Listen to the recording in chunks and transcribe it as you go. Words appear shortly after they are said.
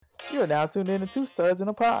You are now tuned in to Two Studs in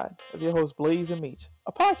a Pod with your host Blaze and Meech,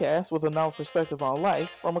 a podcast with a novel perspective on life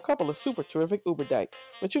from a couple of super terrific Uber dykes,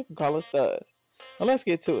 but you can call us studs. Now let's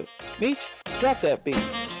get to it. Meech, drop that beat.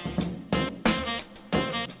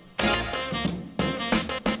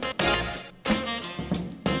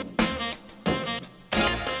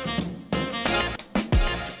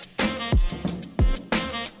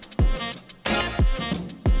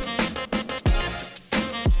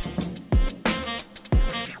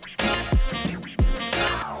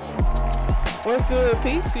 What's good,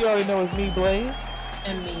 peeps? You already know it's me, Blaze.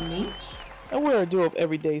 And me, Meech. And we're a duo of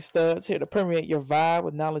everyday studs here to permeate your vibe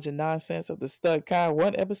with knowledge and nonsense of the stud kind,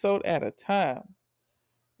 one episode at a time.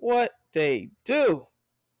 What they do?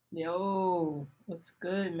 Yo, what's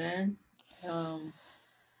good, man? I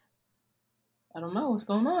don't know what's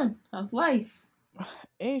going on. How's life?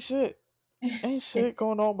 Ain't shit. Ain't shit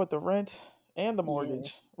going on but the rent and the Yeah,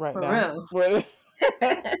 mortgage right for now. real. But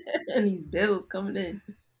And these bills coming in.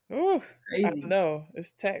 ooh, I Crazy. know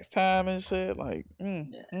it's tax time and shit. Like,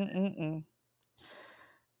 Yeah.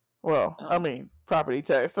 Well, I Um, mean, property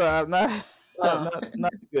tax time, not uh,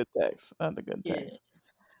 not the good tax, not the good yeah. tax. I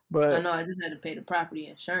But know I just had to pay the property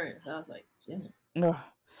insurance. I was like, uh,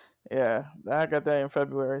 yeah, I got that in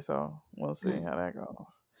February, so we'll see damn. how that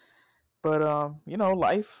goes. But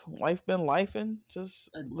life been lifing, just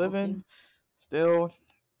living, Adulting. still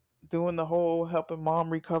doing the whole helping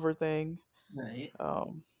mom recover thing. Right.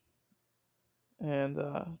 Um, and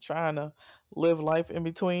trying to live life in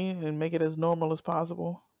between and make it as normal as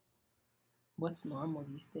possible. What's normal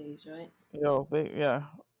these days, right? Yeah.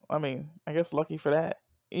 I mean, I guess lucky for that.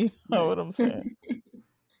 You know Right. what I'm saying?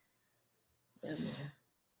 Yeah, man.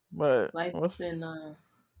 But Life's what's been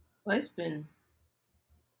life's been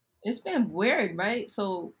it's been weird, right?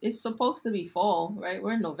 So it's supposed to be fall, right?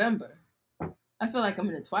 We're in November. I feel like I'm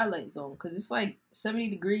in the twilight zone because it's like 70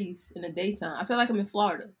 degrees in the daytime. I feel like I'm in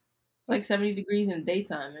Florida. It's like 70 degrees in the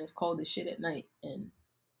daytime and it's cold as shit at night. And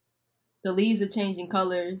the leaves are changing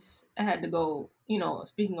colors. I had to go,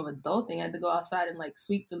 speaking of adulting, I had to go outside and like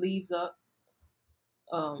sweep the leaves up.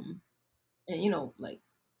 Um, and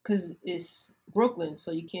because it's Brooklyn,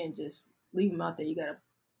 so you can't just leave them out there. You gotta,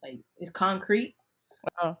 like, it's concrete.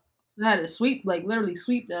 uh, So I had to sweep, like literally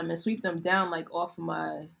sweep them and sweep them down like off of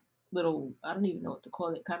my little, I don't even know what to call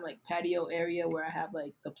it, kind of like patio area where I have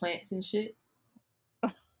like the plants and shit.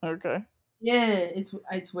 okay? Yeah,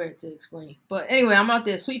 it's weird to explain. But anyway, I'm out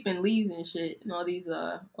there sweeping leaves and shit, and all these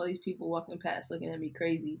people walking past looking at me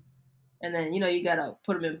crazy. And then you gotta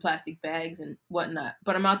put them in plastic bags and whatnot.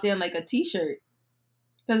 But I'm out there in like a t-shirt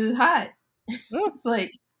because it's hot. Uh, It's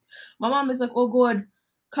like my mom is like, "Oh God,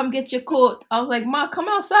 come get your coat." I was like, "Ma, come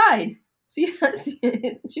outside." See,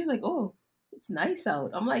 she was like, "Oh, it's nice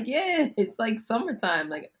out." I'm like, "Yeah, it's like summertime."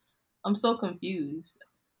 Like, I'm so confused.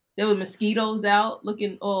 There were mosquitoes out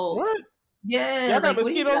looking all, what? yeah, Y'all got like, what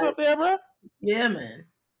do you mosquitoes got? up there, bro? Yeah, man.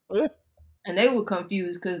 And they were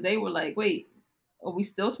confused because they were like, "Wait, are we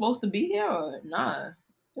still supposed to be here or nah?"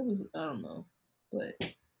 It was, I don't know, but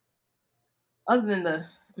other than the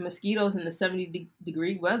mosquitoes and the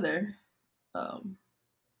 70-degree weather, um,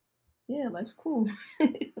 yeah, life's cool.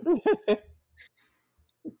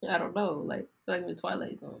 I don't know. Like, I feel like I'm in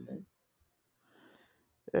Twilight Zone, man.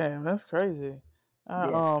 Damn, that's crazy.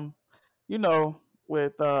 Yeah. You know,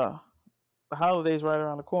 with the holidays right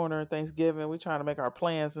around the corner, Thanksgiving, we trying to make our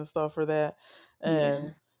plans and stuff for that. Yeah.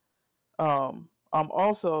 And I'm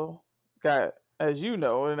also got, as you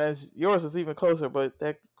know, and as yours is even closer, but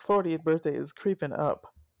that 40th birthday is creeping up.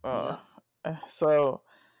 Uh, Yeah. so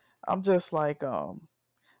I'm just like,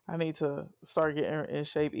 I need to start getting in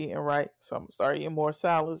shape, eating right. So I'm gonna start eating more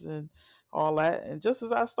salads and all that. And just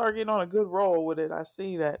as I start getting on a good roll with it, I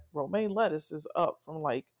see that romaine lettuce is up from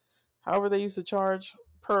like however they used to charge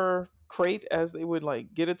per crate as they would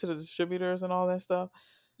like get it to the distributors and all that stuff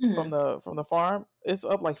Hmm. from the farm. It's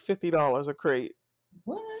up like $50 a crate.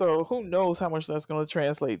 What? So who knows how much that's gonna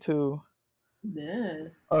translate to Yeah.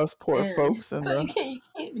 us poor Man. folks in So you the can't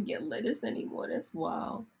even get lettuce anymore. That's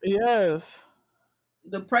wild. yes.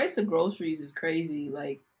 The price of groceries is crazy.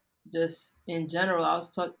 Like, just in general, I was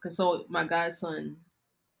talking. Cause so my godson,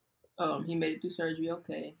 he made it through surgery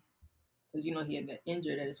okay. Cause he had got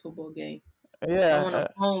injured at his football game. I'm Yeah. on the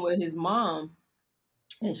phone with his mom,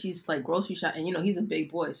 and she's like grocery shop, and he's a big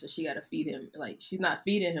boy, so she got to feed him. Like, she's not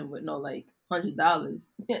feeding him with no like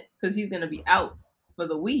 $100 because he's gonna be out for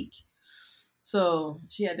the week. So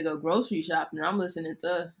she had to go grocery shopping. And I'm listening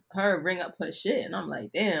to her bring up her shit, and I'm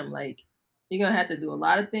like, damn, like, you're gonna have to do a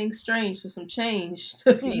lot of things strange for some change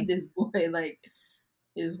to Hmm. feed this boy. Like,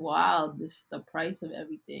 it's wild, just the price of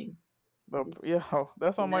everything. It's Yeah,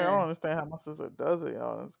 that's why I'm like, I don't yeah. understand how my sister does it,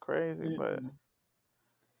 y'all. It's crazy, but Mm-mm.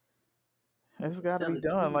 it's They got to sell be it to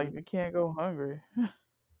done. Like, you. you can't go hungry.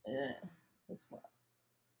 Yeah, that's why.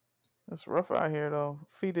 It's rough out here though,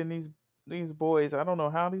 feeding these boys. I don't know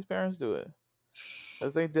how these parents do it,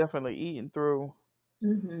 cause they definitely eating through.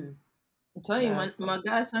 Mm-hmm. I'm telling you, my That's like,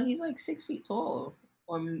 my godson, he's like 6 feet tall,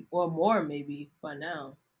 or more maybe by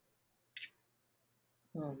now.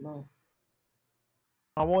 I don't know.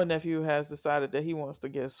 my one nephew has decided that he wants to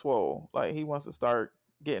get swole. Like he wants to start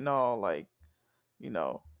getting all like, you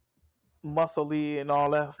know, muscly and all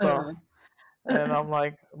that Uh, stuff. And I'm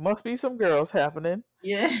like, must be some girls happening.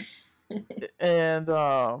 yeah. And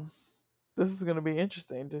this is gonna be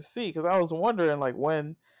interesting to see because I was wondering like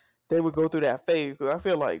when they would go through that phase because I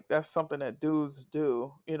feel like that's something that dudes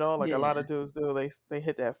do. You know, like a lot Yeah. of dudes do. They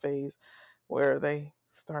hit that phase where they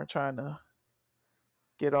start trying to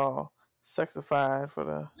get all sexified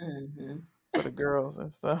Mm-hmm. for the girls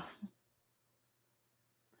and stuff.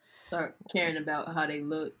 Start caring about how they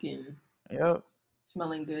look and Yep.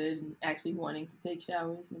 smelling good and actually wanting to take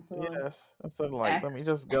showers and put on Yes. Instead of like, let me Axe.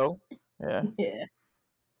 just go. Yeah. Yeah.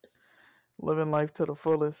 Living life to the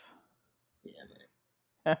fullest. Yeah,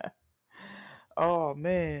 man. Oh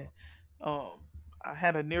man. Um, I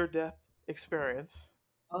had a near death experience.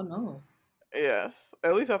 Oh no. Yes.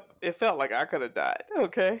 At least it felt like I could have died.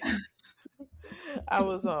 Okay. I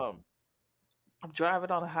was I'm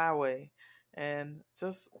driving on the highway and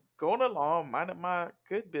just going along, minding my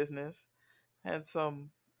good business. Had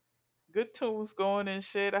some good tunes going and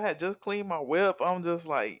shit. I had just cleaned my whip. I'm just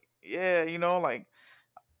like, yeah, like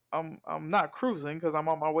I'm not cruising because I'm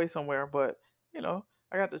on my way somewhere, but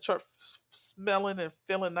I got the truck smelling and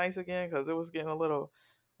feeling nice again because it was getting a little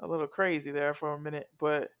crazy there for a minute.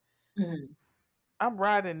 But Mm. I'm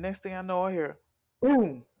riding. Next thing I know, I hear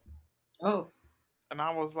boom, Oh. and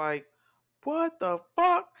I was like, "What the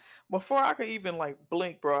fuck?" Before I could even like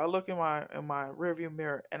blink, bro, I look in my rearview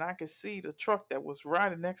mirror and I could see the truck that was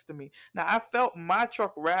riding next to me. Now I felt my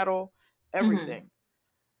truck rattle Mm-hmm. everything,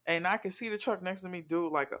 and I could see the truck next to me do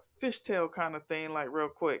like a fishtail kind of thing, like real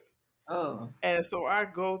quick. Oh. And so I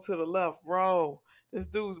go to the left, bro. This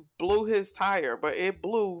dude blew his tire, but it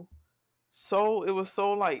was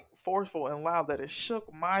so like forceful and loud that it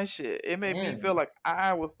shook my shit. It made me feel Damn. like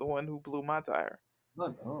I was the one who blew my tire.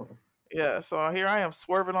 Oh no. Yeah, so here I am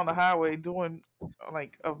swerving on the highway doing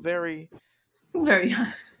like a very Very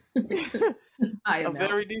high, high a amount.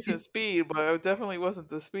 very decent speed, but it definitely wasn't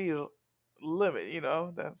the speed limit.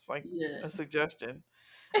 That's like Yeah. a suggestion.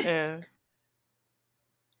 And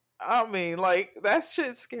I mean, like that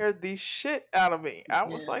shit scared the shit out of me. I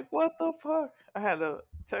was Yeah. like, "What the fuck?" I had to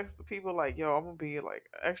text the people like, "Yo, I'm gonna be like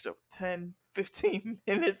extra 10, 15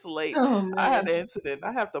 minutes late." Oh I had man. an incident.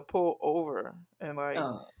 I have to pull over and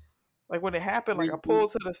Oh, like when it happened, like I regroup.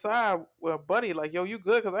 pulled to the side with a buddy, like, "Yo, you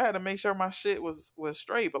good?" Because I had to make sure my shit was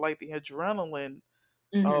straight. But like the adrenaline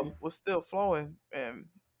Mm-hmm. was still flowing, and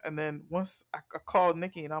then once I called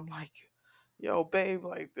Nikki and I'm like, "Yo, babe,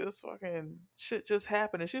 like this fucking shit just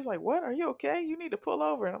happened," and she's like, "What? Are you okay? You need to pull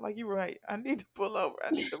over." And I'm like, "You're right. I need to pull over.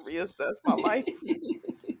 I need to reassess my life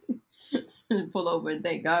Pull over and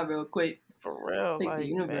thank God real quick. for real." Thank the Like, man,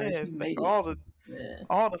 universe. it's You like made it. Yeah.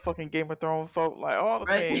 all the fucking Game of Thrones folk, like all the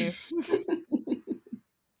Right. things,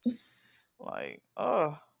 like,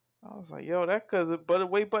 oh. I was like, yo, that cause but the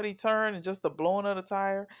way Buddy turned and just the blowing of the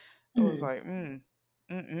tire, it was Mm. like,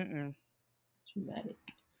 mm. Traumatic.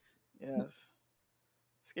 Yes.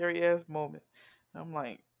 Scary ass moment. I'm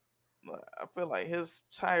like, I feel like his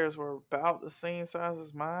tires were about the same size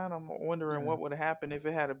as mine. I'm wondering Yeah. what would have happened if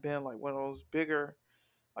it had been like one of those bigger,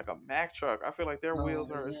 like a Mack truck. I feel like their Oh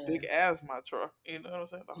wheels are as yeah. big as my truck. You know what I'm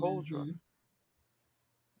saying? The whole truck.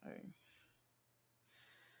 Mm-hmm. Like,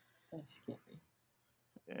 That's scary.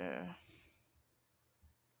 yeah.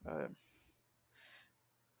 Uh,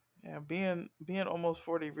 yeah. Being almost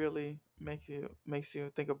 40 really makes you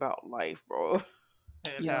think about life, bro,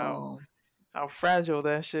 and Yo. how fragile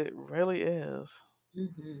that shit really is.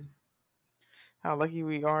 Mm-hmm. How lucky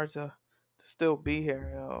we are to still be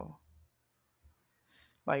here, yo.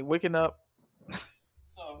 Like waking up.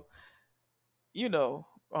 So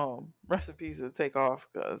recipes to take off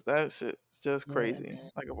because that shit's just Yeah, crazy.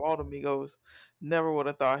 man. Like of all the Migos, never would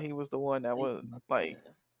have thought he was the one that Take was them up. like,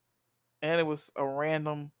 Yeah. and it was a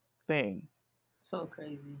random thing. So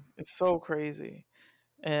crazy. It's so crazy.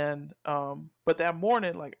 And but that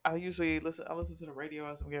morning, like I listen to the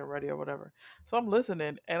radio as I'm getting ready or whatever. So I'm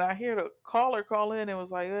listening and I hear the caller call in and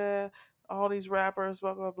was like, all these rappers,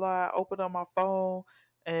 blah blah blah. I opened up my phone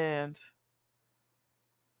and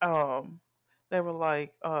um they were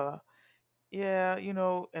like, yeah,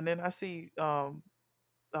 and then I see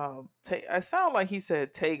I sound like he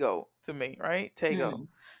said Tago to me, right? Tago. Mm,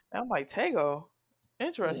 And I'm like, Tago?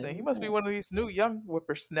 yeah, Interesting. He who's must be one of these new young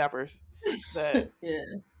whippersnappers that that?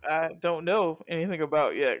 Yeah. I don't know anything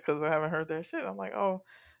about yet because I haven't heard their shit. I'm like,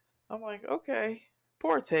 okay,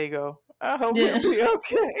 poor Tago. I hope he'll Yeah. be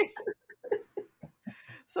okay.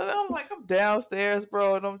 So then I'm downstairs,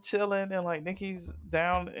 bro, and I'm chilling, and like Nikki's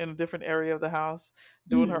down in a different area of the house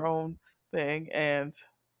doing her Mm, own thing, and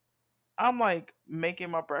I'm like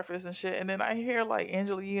making my breakfast and shit, and then I hear like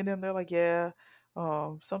Angela Yee and them. They're like, yeah,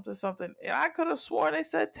 something something, and I could have sworn they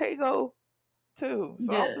said Tago too.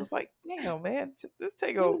 So I'm yeah. just like, damn, man, this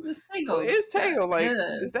Tago, Who's this who Tego is guy? Tago? Like,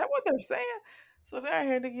 Yeah. is that what they're saying? So then I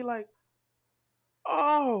hear Nikki like,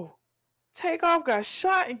 oh, Takeoff got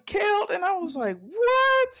shot and killed, and I was like,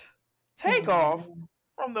 what? Oh Takeoff no.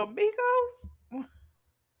 from the Migos?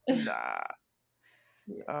 Nah.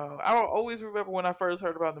 Yeah. I will always remember when I first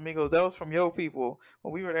heard about the Migos. That was from Yo People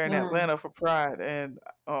when we were there in Mm. Atlanta for Pride, and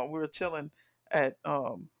we were chilling at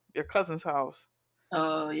your cousin's house,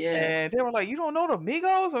 Oh yeah. and they were like, "You don't know the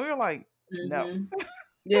Migos?" And we were like, "No." Mhm.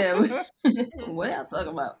 Yeah. What y'all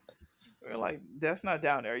talking about? We were like, "That's not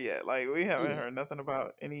down there yet. Like, we haven't Yeah. heard nothing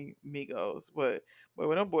about any Migos." But when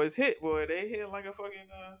them boys hit, boy, they hit like a fucking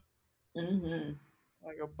Mhm.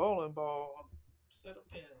 like a bowling ball on a set of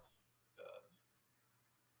pins. 'Cause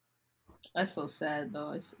That's so sad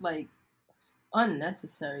though. It's like it's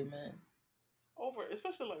unnecessary, man. over,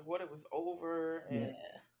 especially like what it was over, and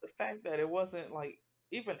Yeah. the fact that it wasn't like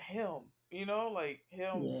even him, like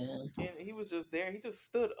him, Yeah. and he was just there. He just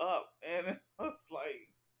stood up, and it was like,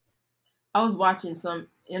 I was watching some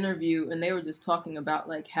interview and they were just talking about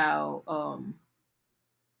like how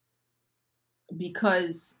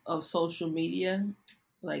because of social media,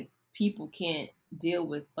 like people can't deal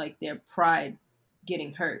with like their pride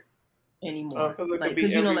getting hurt anymore. because it could Like, be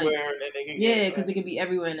cause you know, like everywhere, and then they can yeah, get because it could be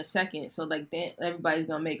everywhere in a second. So like, everybody's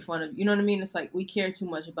gonna make fun of you know what I mean? It's like we care too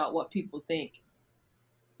much about what people think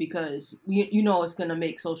because you know it's gonna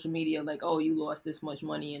make social media like, oh, you lost this much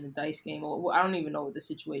money in a dice game, or well, I don't even know what the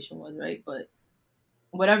situation was, right? But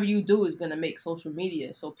whatever you do is gonna make social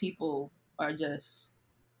media, so people are just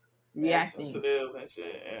mad reacting. sensitive and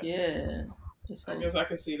shit. And Yeah, it's I so guess I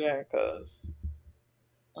can see that because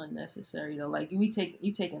unnecessary though. Like you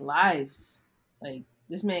taking lives. Like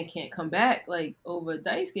this man can't come back like over a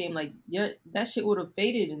dice game. Like yeah, that shit would have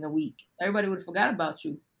faded in a week. Everybody would have forgot about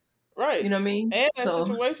you. You right. know what I mean? And that So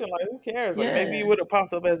situation, like, who cares? Like, maybe it yeah, would have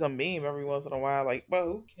popped up as a meme every once in a while. Like, but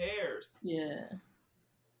who cares? yeah,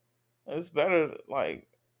 It's better, like,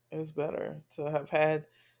 it's better to have had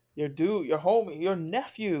your dude, your homie, your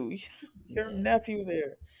nephew, your yeah. nephew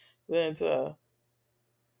there than to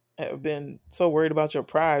have been so worried about your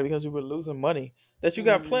pride because you were losing money that you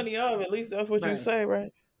got Mm, plenty of. At least that's what you right. say,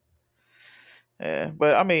 right? Yeah,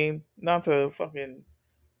 but I mean, not to fucking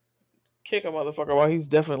kick a motherfucker while he's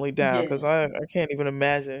definitely down because Yeah, I can't even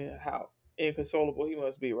imagine how inconsolable he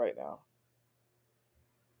must be right now.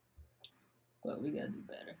 but we gotta do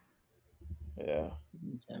better Yeah,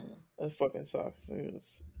 in general. that fucking sucks.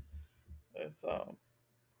 It's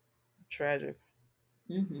tragic.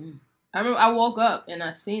 I remember I woke up and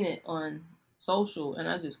I seen it on social and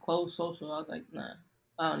I just closed social. I was like, nah,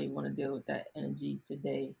 I don't even want to deal with that energy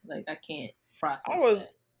today. Like I can't I process was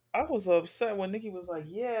that. I was upset when Nikki was like,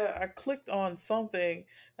 "Yeah, I clicked on something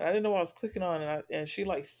and I didn't know what I was clicking on," and she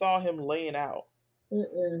like saw him laying out,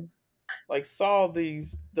 Mm-mm. like saw the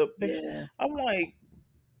picture. Yeah. I'm like,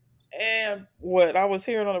 and what I was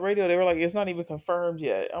hearing on the radio, they were like, "It's not even confirmed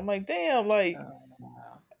yet." I'm like, "Damn!" Like,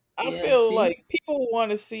 Wow. I Yeah. feel See. like people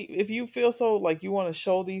want to see. If you feel so like you want to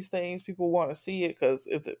show these things, people want to see it because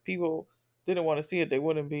if the people didn't want to see it, they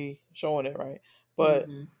wouldn't be showing it, right? But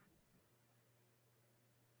Mm-hmm.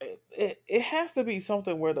 it has to be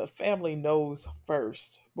something where the family knows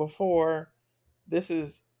first before this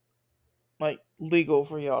is like legal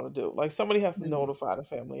for y'all to do. Like somebody has to Mm-hmm. notify the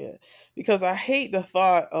family because I hate the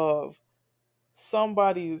thought of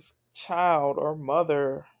somebody's child or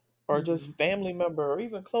mother or just Mm-hmm. family member or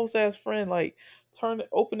even close ass friend like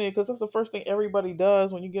open it because that's the first thing everybody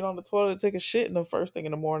does when you get on the toilet to take a shit, and the first thing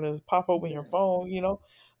in the morning is pop open your Yeah. phone.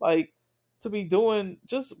 Like to be doing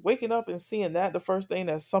just waking up and seeing that the first thing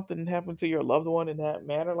that something happened to your loved one in that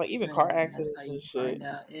manner, like even car And that's how accidents and you shit. find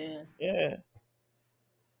out. Yeah. Yeah,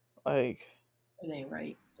 like It ain't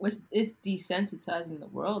right. It's desensitizing the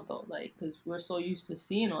world though, like, cause we're so used to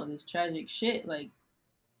seeing all this tragic shit. Like,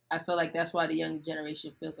 I feel like that's why the younger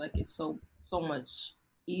generation feels like it's so much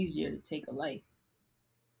easier to take a life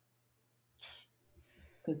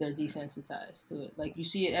because they're desensitized to it. Like you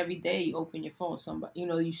see it every day. You open your phone, somebody you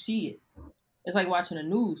know you see it. It's like watching the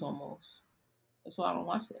news almost. That's why I don't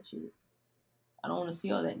watch that shit. I don't want to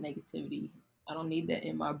see all that negativity. I don't need that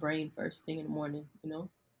in my brain first thing in the morning, you know?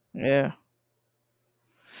 Yeah.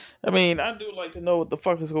 I mean, I do like to know what the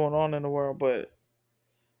fuck is going on in the world, but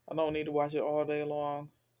I don't need to watch it all day long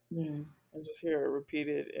Mm, and just hear it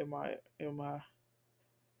repeated in my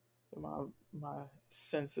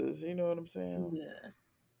senses. You know what I'm saying? yeah.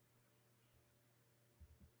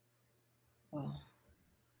 Well,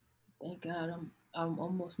 thank God I'm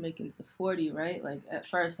almost making it to 40, right? Like at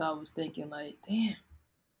first I was thinking like, damn, I'm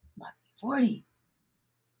about to be 40.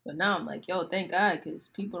 But now I'm like, yo, thank God, because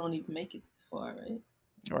people don't even make it this far, right?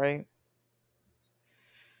 Right.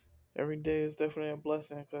 Every day is definitely a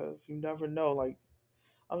blessing because you never know. Like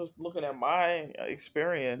I'm just looking at my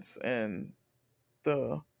experience and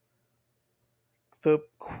the the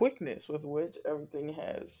quickness with which everything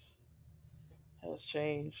has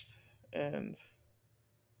changed, and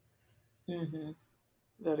Mm-hmm.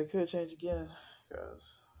 that it could change again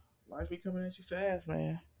because life be coming at you fast,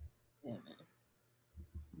 man. Yeah, man.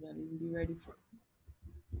 You gotta even be ready for it.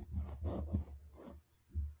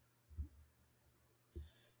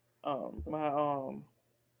 My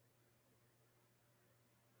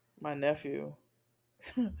my nephew.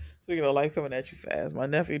 Speaking of life coming at you fast, my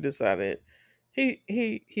nephew decided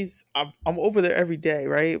I'm over there every day,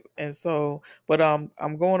 right? And so, but I'm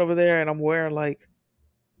going over there and I'm wearing like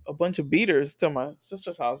a bunch of beaters to my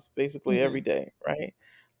sister's house basically every Mm-hmm. day, right?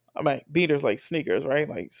 I mean beaters like sneakers, right?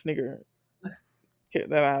 Like sneaker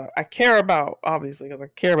that I care about obviously because I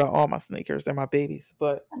care about all my sneakers. They're my babies,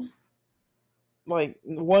 but like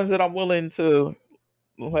ones that I'm willing to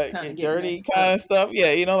like Kind of get get dirty messed kind up. of stuff.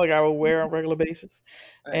 Yeah, like I would wear on a regular basis.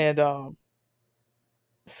 Right. And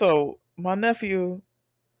so my nephew,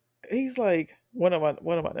 he's like one of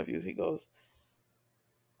my nephews. He goes,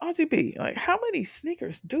 Auntie B, like how many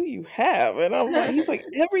sneakers do you have? And I'm like, he's like,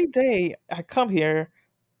 every day I come here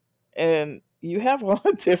and you have on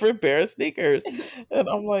a different pair of sneakers, and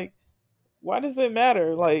I'm like, why does it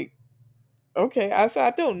matter? Like, okay, I said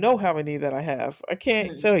I don't know how many that I have. I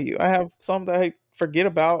can't Mm. tell you. I have some that I forget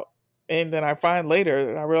about, and then I find later,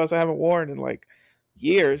 and I realize I haven't worn in like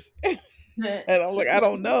years. And I'm like, I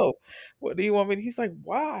don't know. What do you want me to? He's like,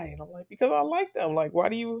 why? And I'm like, because I like them. Like, why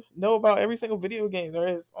do you know about every single video game there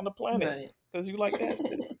is on the planet? Right. Because you like that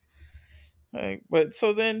shit. Like, but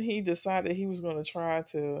so then he decided he was going to try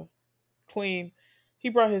to clean. He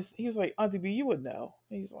was like, Auntie B, you would know.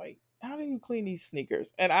 He's like, how do you clean these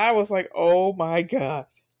sneakers? And I was like, oh my God.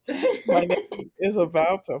 My nephew is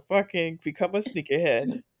about to fucking become a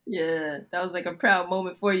sneakerhead. Yeah, that was like a proud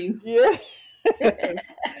moment for you. Yes.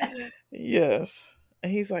 Yes.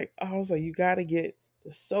 And he's like, I was like, you gotta get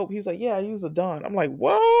the soap. He's like, yeah, I use a Dawn. I'm like,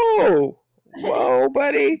 whoa, whoa,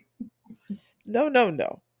 buddy. No, no,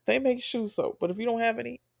 no. They make shoe soap, but if you don't have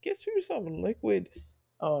any, get you some liquid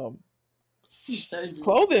um Detergent.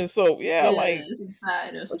 clothing soap. Yeah, Yeah, like some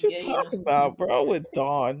Tide or what some you Gain or talking something. about, bro? With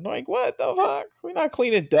Dawn. Like, what the fuck? We're not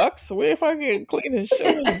cleaning ducks. We're fucking cleaning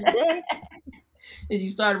shoes, bro. Did you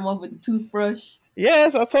start them off with the toothbrush?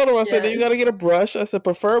 Yes, I told him, I said, then you Yes. gotta get a brush. I said,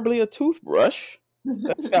 preferably a toothbrush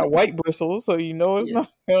that's got white bristles, so you know it's Yeah,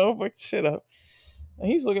 not gonna fuck shit up. And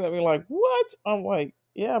he's looking at me like, what? I'm like,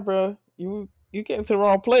 yeah, bro, you came to the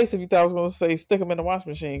wrong place if you thought I was gonna say stick them in the washing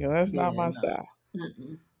machine, because that's not yeah, my no. style.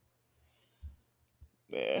 Mm-mm.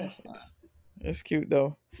 Yeah, That's wild. it's cute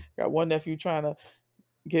though. Got one nephew trying to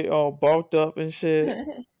get all bulked up and shit.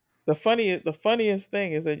 The funniest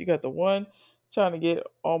thing is that you got the one trying to get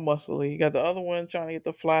all muscly, you got the other one trying to get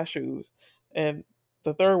the fly shoes, and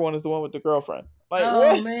the third one is the one with the girlfriend. Like Oh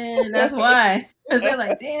what? man, that's why. Cause they're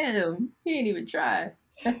like, damn, he didn't even try.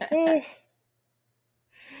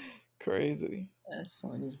 Crazy. That's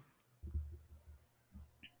funny.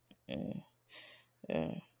 Yeah,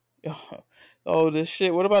 yeah. Oh, this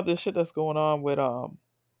shit. What about this shit that's going on with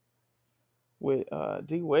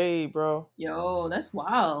D Wade, bro? Yo, that's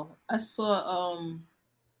wild. I saw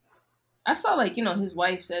like, his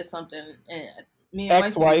wife said something and me and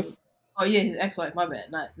Ex wifey wife. were, oh yeah, his ex wife, my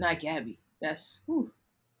bad. Not Gabby. That's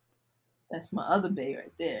my other bae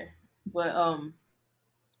right there. But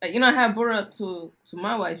I had brought it up to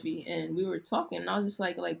my wifey and we were talking and I was just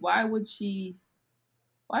like why is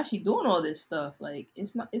she doing all this stuff? Like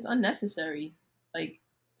it's unnecessary. Like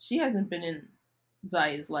she hasn't been in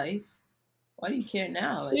Zaya's life. Why do you care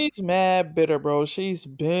now? Like She's mad bitter, bro. She's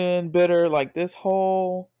been bitter. Like the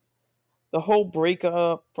whole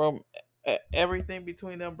breakup from everything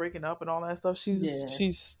between them breaking up and all that stuff. yeah.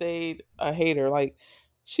 She's stayed a hater. Like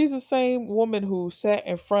she's the same woman who sat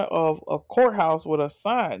in front of a courthouse with a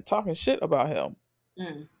sign talking shit about him.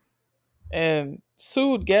 Mm. And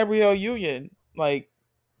sued Gabrielle Union like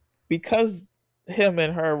because him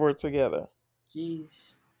and her were together.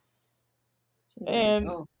 Jeez. She's like, And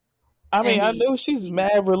oh, I mean, and I know she's he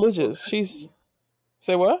got mad full religious. She's custody.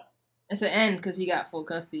 say what? It's an end because he got full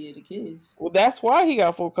custody of the kids. Well, that's why he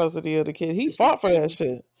got full custody of the kid. He But she's fought for that taking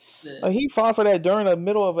shit. the Like he fought for that during the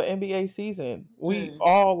middle of an NBA season. We mm,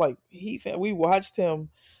 all like we watched him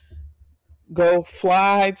go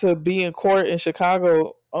fly to be in court in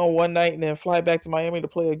Chicago on one night and then fly back to Miami to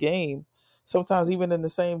play a game. Sometimes even in the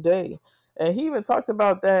same day. And he even talked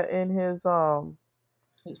about that in his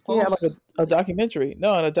his he had like posts. a Like, documentary.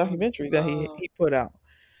 No, in a um, documentary that uh, he put out.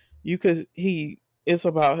 You could he it's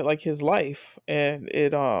about like his life and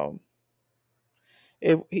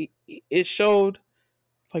it showed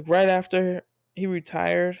like right after he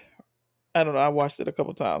retired. I don't know, I watched it a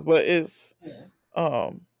couple times, but it's yeah,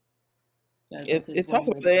 um gotta go to the it point talks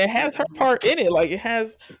where about it. It has her mm-hmm. part in it. Like it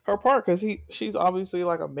has her part because she's obviously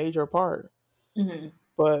like a major part. Mm-hmm.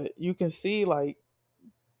 But you can see like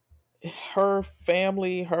her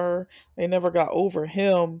family, her they never got over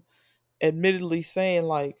him admittedly saying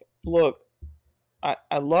like, look,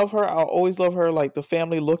 I love her. I'll always love her. Like the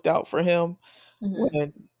family looked out for him Mm-hmm.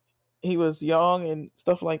 when he was young and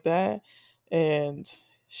stuff like that. And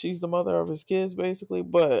she's the mother of his kids basically,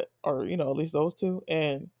 but or you know, at least those two.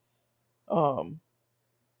 And um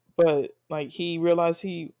but like he realized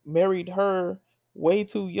he married her way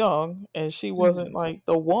too young and she wasn't Mm-hmm. like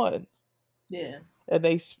the one. Yeah, And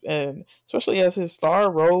and especially as his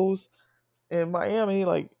star rose in Miami,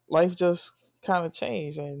 like life just kind of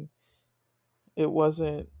changed and it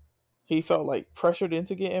wasn't he felt like pressured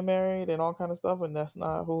into getting married and all kind of stuff and that's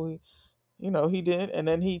not who he you know he did and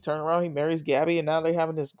then he turned around he marries Gabby and now they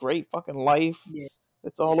having this great fucking life yeah,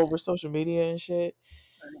 that's all yeah. over social media and shit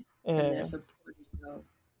Right. And they're and supportive of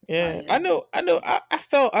yeah, Zaya. I know.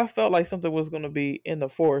 I felt like something was gonna be in the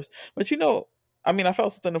force, but you know, I mean, I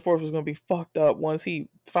felt something in the force was gonna be fucked up once he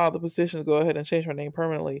filed the petition to go ahead and change her name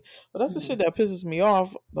permanently. But that's the Mm-hmm. shit that pisses me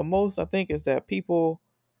off the most. I think is that people,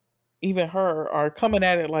 even her, are coming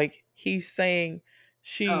at it like he's saying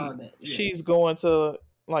Oh, that yeah. she's going to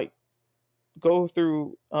like go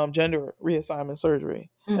through gender reassignment surgery,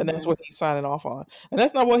 and that's Mm-hmm. what he's signing off on, and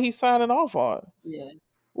that's not what he's signing off on. Yeah.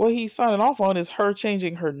 What he's signing off on is her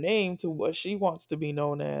changing her name to what she wants to be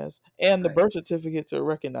known as, and the Right. birth certificate to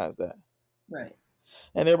recognize that. Right.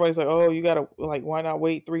 And everybody's like, "Oh, you gotta like, why not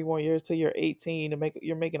wait 3 more years till you're 18 to make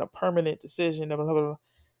you're making a permanent decision?" Blah, blah, blah.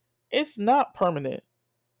 It's not permanent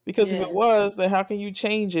because if it Yeah. was, then how can you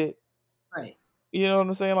change it? Right. You know what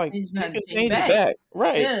I'm saying? Like You just you gotta can change change it back. back,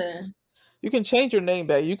 right? Yeah. You can change your name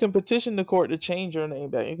back. You can petition the court to change your name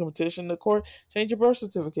back. You can petition the court change your birth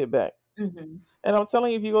certificate back. Mm-hmm. And I'm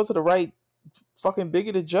telling you, if you go to the right fucking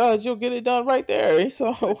bigoted judge, you'll get it done right there. Right.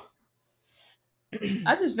 So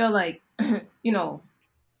I just feel like, you know,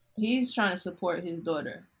 he's trying to support his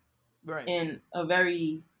daughter right. in a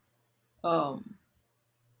very um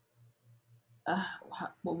uh,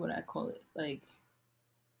 what would I call it? Like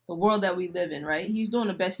the world that we live in, right? He's doing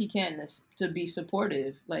the best he can to be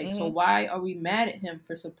supportive. Like, so Hmm. why are we mad at him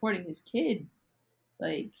for supporting his kid?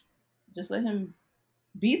 Like, just let him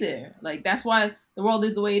be there. Like, that's why the world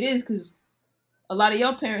is the way it is because a lot of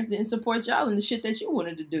your parents didn't support y'all in the shit that you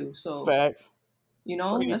wanted to do. So, Facts. you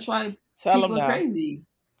know, that's Preach. why Tell them people are now. crazy.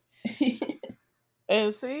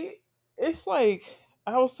 And see, it's like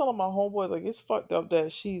I was telling my homeboy, like it's fucked up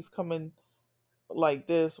that she's coming like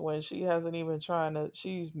this when she hasn't even trying to.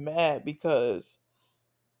 She's mad because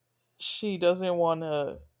she doesn't want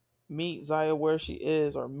to meet Zaya where she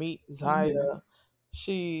is or meet Hmm. Zaya.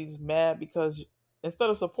 She's mad because instead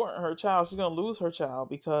of supporting her child, she's gonna lose her child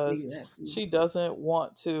because Exactly. she doesn't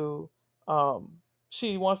want to.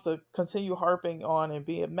 She wants to continue harping on and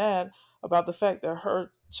being mad about the fact that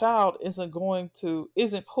her child isn't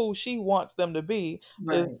who she wants them to be,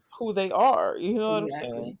 Right. is who they are. You know what I'm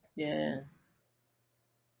saying? Exactly. Yeah.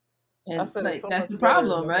 I And said it like so that's much the better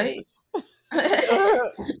in problem, the right? message.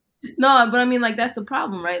 No, but I mean like that's the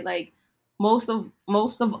problem, right? Like most of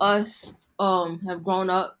us have grown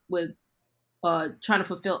up with trying to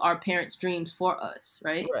fulfill our parents' dreams for us,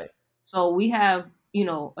 right? Right. So we have, you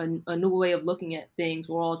know, a new way of looking at things.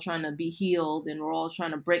 We're all trying to be healed and we're all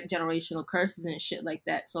trying to break generational curses and shit like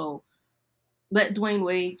that. So let Dwayne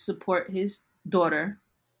Wade support his daughter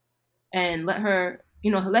and let her,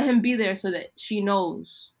 you know, let him be there so that she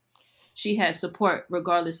knows she has support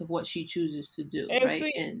regardless of what she chooses to do, And right?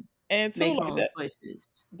 see, And and too make her like own that.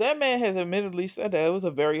 choices. That man has admittedly said that it was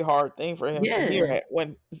a very hard thing for him to hear Yeah, it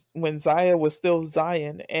when Zaya was still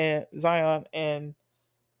Zion and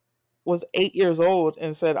was 8 years old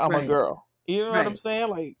and said, "I'm a right, girl." You know what I'm right. saying?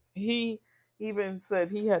 Like he even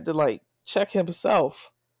said he had to like check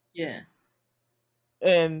himself. Yeah.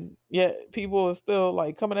 And yet people are still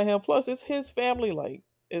like coming at him. Plus, it's his family, like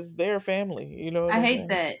it's their family. You know what I I'm hate saying?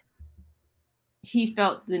 that he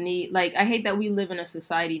felt the need. Like, I hate that we live in a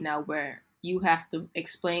society now where you have to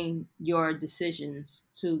explain your decisions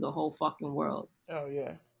to the whole fucking world. Oh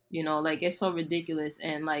yeah. You know, like, it's so ridiculous.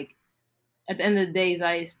 And like, at the end of the day,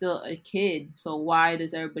 Zaya is still a kid. So why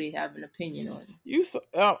does everybody have an opinion on him? You saw,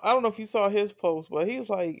 I don't know if you saw his post, but he's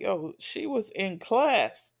like, "Yo, she was in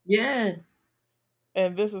class, Yeah.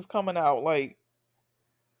 and this is coming out like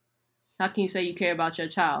How can you say you care about your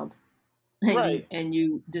child and right,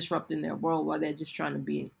 you disrupting their world while they're just trying to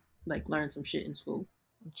be like learn some shit in school?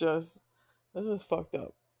 just this is fucked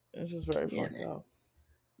up. This is very Yeah, fucked man. up."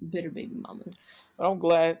 Bitter baby mamas. But I'm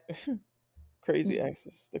glad. Crazy Mm.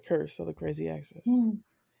 access, the curse of the crazy access. Mm.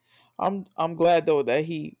 I'm glad though that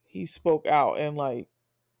he spoke out and like,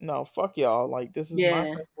 no, fuck y'all. Like this is my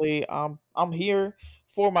Yeah. family. I'm here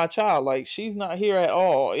for my child. Like she's not here at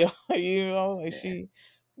all. You know, like Yeah. she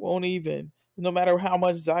won't even, no matter how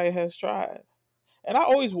much Zaya has tried. And I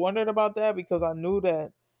always wondered about that because I knew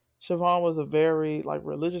that Siobhan was a very like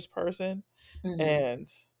religious person Mm-hmm. and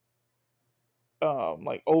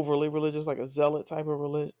like overly religious, like a zealot type of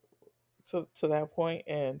religion to that point.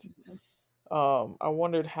 And I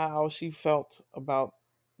wondered how she felt about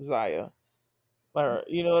Zaya. Or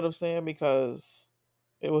you know what I'm saying? Because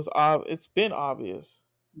it's been obvious.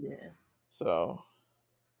 Yeah. So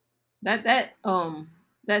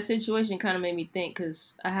That situation kind of made me think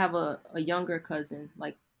because I have a younger cousin,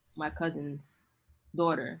 like my cousin's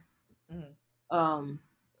daughter, mm, um,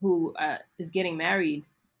 who is getting married,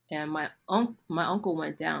 and my uncle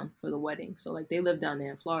went down for the wedding. So like they live down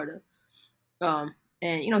there in Florida,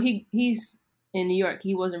 and you know he's in New York.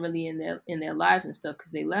 He wasn't really in their lives and stuff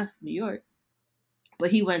because they left New York,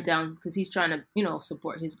 but he went down because he's trying to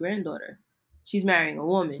support his granddaughter. She's marrying a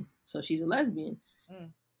woman, so she's a lesbian.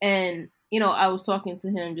 mm, And, I was talking to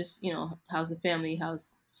him just, how's the family,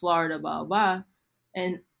 how's Florida, blah, blah.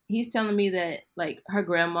 And he's telling me that, like, her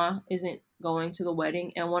grandma isn't going to the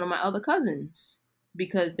wedding and one of my other cousins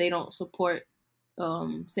because they don't support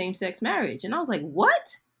same sex marriage. And I was like,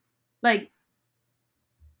 what? Like,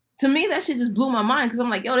 to me, that shit just blew my mind because I'm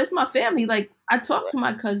like, yo, this is my family. Like, I talked right. to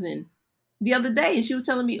my cousin the other day and she was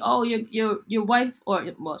telling me, oh, your wife, or,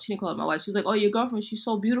 well, she didn't call her my wife. She was like, oh, your girlfriend, she's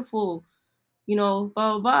so beautiful, blah,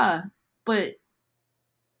 blah, blah. But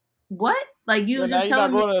what? Like you Yeah, was now just you're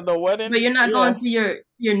not telling me, going to the but wedding. you're not going Yeah. to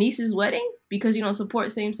your niece's wedding because you don't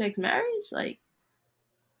support same sex marriage? Like,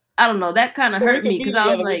 I don't know. That kind of So we hurt can me be because I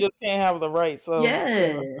was together. We like, just can't have the rights of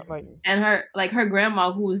yeah. like And her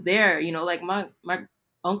grandma who was there, like my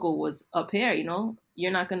uncle was up here.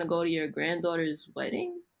 You're not gonna go to your granddaughter's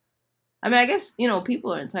wedding. I mean, I guess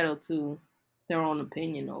people are entitled to their own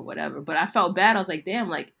opinion or whatever. But I felt bad. I was like, damn,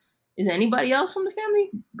 like, is anybody else from the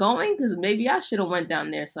family going? Because maybe I should have went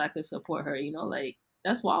down there so I could support her. Like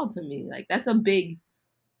that's wild to me. Like that's a big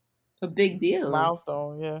deal.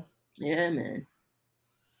 milestone. Yeah. Yeah, man.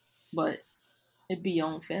 But it be your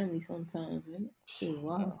own family sometimes, man. Shit is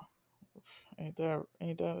wild. Oh, ain't that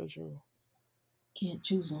the truth? Can't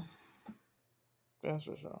choose them. That's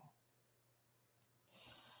for sure.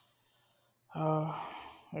 Uh,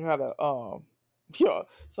 I gotta yo.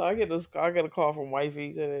 So I get a call from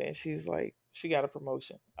wifey today, and she's like, she got a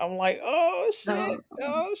promotion. I'm like, No.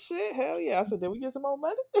 oh shit, hell yeah! I said, did we get some more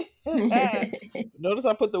money? Notice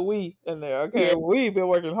I put the we in there. Okay, Yeah. we been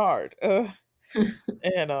working hard, and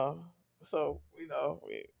so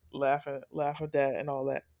we laugh at that and all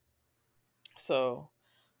that. So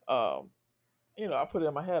um, I put it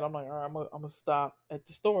in my head. I'm like, all right, I'm gonna stop at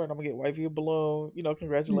the store and I'm gonna get wifey a balloon. Mhm.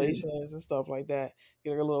 Congratulations and stuff like that.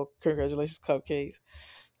 Get her a little congratulations cupcakes.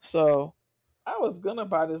 So I was gonna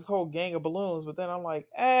buy this whole gang of balloons, but then I'm like,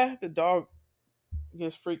 the dog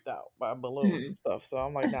gets freaked out by balloons and Mhm. stuff. So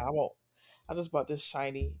I'm like, nah, I won't. I just bought this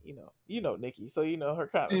shiny, Nikki. So her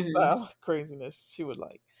kind of Mhm. style craziness she would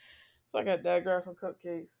like. So I got dad grab some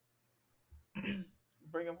cupcakes,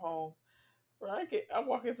 bring them home. Right, I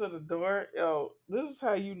walk into the door. Yo, this is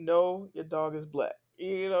how you know your dog is black.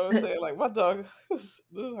 You know what I'm saying? Like my dog. This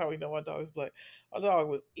is how we know my dog is black. My dog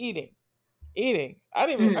was eating. I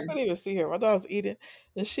Mhm. couldn't even see her. My dog's eating,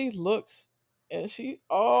 and she looks, and she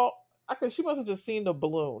must have just seen the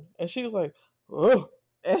balloon, and she was like, oh,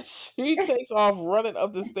 and she takes off running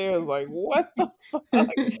up the stairs. Like what the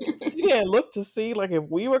fuck? She didn't look to see like if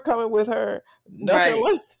we were coming with her. Nothing Right.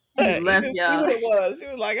 like She just that. left Even see y'all. what it was. She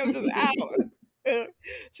was like, I'm just out.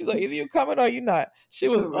 She's like, either you coming or you not. She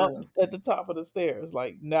was For up real. at the top of the stairs.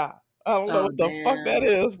 Like, nah. I don't know Oh what the fuck that damn.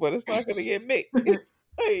 is, but it's not gonna get me.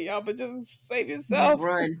 Hey, y'all, but just save yourself.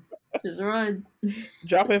 Run. Just run.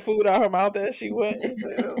 Dropping food out her mouth as she went.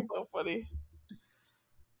 It was so funny.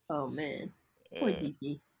 Oh man. Poor Yeah.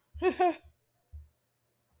 Kiki.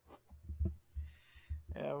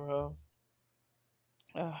 Yeah, bro.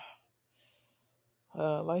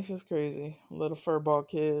 Life is crazy. Little furball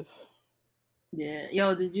kids. Yeah.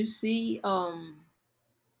 Yo, did you see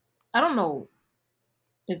I don't know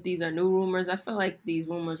if these are new rumors. I feel like these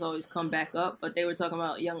rumors always come back up, but they were talking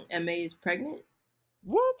about young MA is pregnant.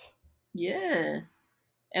 What? Yeah.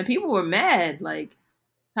 And people were mad. Like,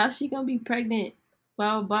 how's she gonna be pregnant?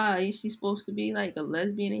 Blah blah. Ain't she supposed to be like a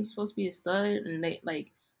lesbian? Ain't she supposed to be a stud? And they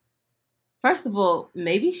like, first of all,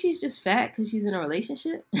 maybe she's just fat because she's in a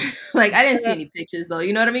relationship. Like, I didn't see any pictures though.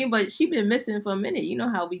 You know what I mean? But she been missing for a minute. You know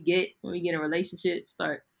how we get when we get in a relationship,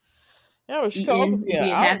 start Yeah, but she could also eating be and an being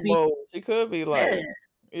out happy. mode. She could be Yeah. like,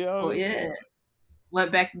 you know Oh what I'm saying? yeah.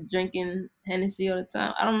 Went back to drinking Hennessy all the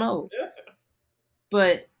time. I don't know, Yeah.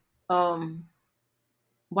 but um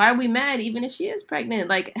why are we mad even if she is pregnant?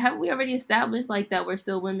 Like, have we already established like that we're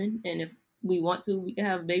still women, and if we want to, we can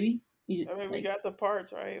have a baby? I mean, we Like, got the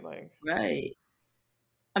parts, right? Like, right?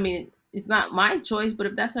 I mean, it's not my choice, but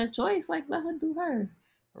if that's her choice, like, let her do her.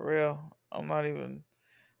 for real. I'm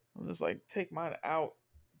just like, take mine out.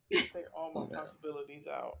 Take all my For possibilities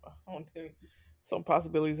out. I don't think some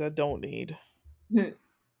possibilities I don't need. real,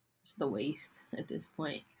 it's the waste at this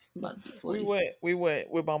point. I'm about to be We 40. went we went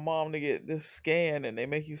with my mom to get this scan, and they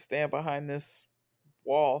make you stand behind this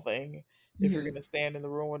wall thing if you're Mm-hmm. gonna stand in the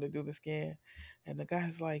room when they do the scan. And the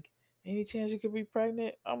guy's like, any chance you could be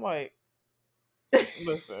pregnant? I'm like,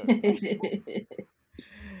 listen, if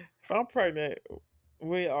I'm pregnant,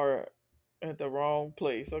 we are at the wrong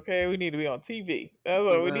place. Okay, we need to be on TV. That's For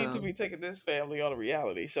what we need to real. be taking this family on a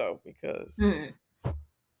reality show because Mm.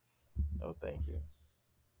 no, thank you.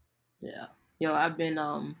 Yeah. Yo, I've been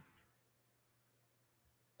I'm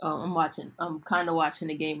kind of watching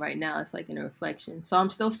the game right now. It's like in a reflection. So I'm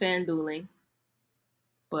still fan dueling,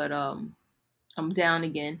 but I'm down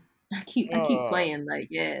again. I keep Uh, playing, like,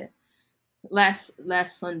 yeah. Last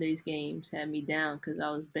Sunday's games had me down because I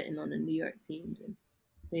was betting on the New York teams and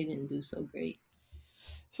they didn't do so great.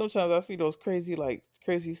 Sometimes I see those crazy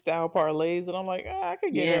style parlays, and I'm like, I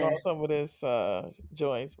could get in Yeah, on some of this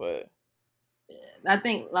joints, but I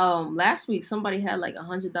think last week somebody had like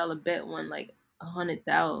 $100 bet won like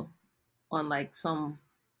 100,000 on like some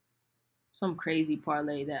crazy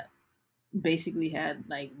parlay that basically had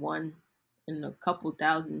like one in a couple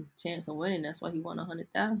thousand chance of winning. That's why he won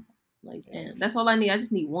 100,000. Like, damn, yes. that's all I need. I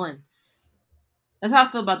just need one. That's how I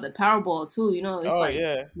feel about the Powerball too. You know, it's Oh like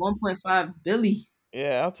yeah, 1.5 billion.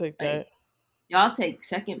 yeah, I'll take Like, that. y'all take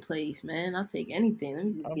second place, man. I'll take anything. Let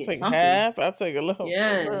me just I'll get take something. half. I'll take a little for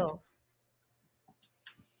Yeah, real.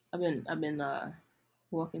 I've been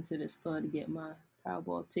walking to the store to get my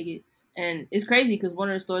Powerball tickets, and it's crazy because one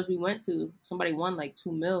of the stores we went to, somebody won like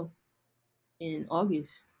 2 mil in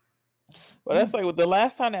August. But that's like the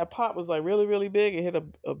last time that pop was like really, really big. It hit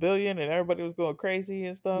a billion, and everybody was going crazy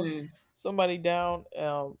and stuff. Mm. Somebody down,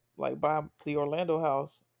 like by the Orlando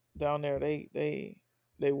house down there, they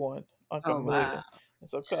won like a Oh million, wow. and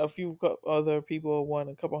so a few other people won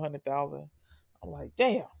a couple 100,000. I'm like,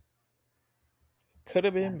 damn, could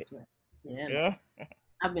have been Gotta me. play. Yeah, man. Yeah,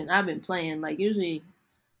 I've been playing like usually,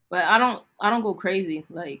 but I don't go crazy.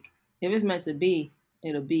 Like, if it's meant to be,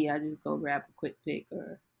 it'll be. I just go grab a quick pick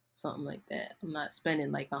or something like that. I'm not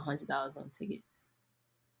spending like $100 on tickets.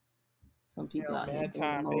 Some people yeah, out here mad doing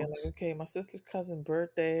the time being like, most. okay, my sister's cousin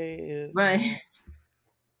birthday is Right.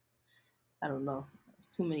 I don't know. It's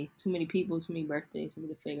too many people, too many birthdays for me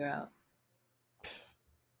to figure out.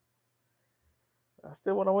 I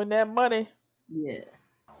still want to win that money. Yeah.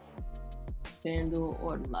 FanDuel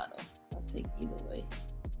or the Lotto. I'll take either way.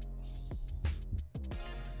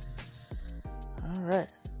 All right.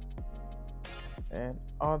 And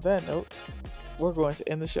on that note, we're going to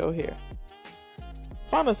end the show here.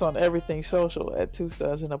 Find us on everything social at Two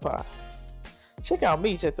Studs in a Pod. Check out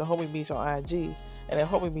Meech at the Homie Meech on IG and at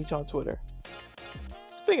Homie Meech on Twitter.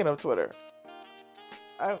 Speaking of Twitter,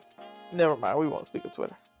 never mind, we won't speak of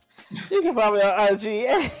Twitter. You can find me on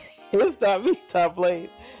IG. It's .me.blaze,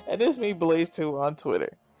 and it's me, Blaze2, on Twitter.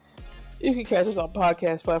 You can catch us on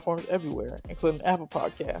podcast platforms everywhere, including Apple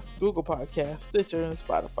Podcasts, Google Podcasts, Stitcher, and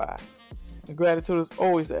Spotify. And gratitude is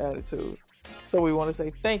always the attitude. So we want to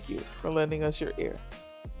say thank you for lending us your ear.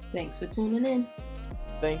 Thanks for tuning in.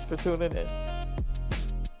 Thanks for tuning in.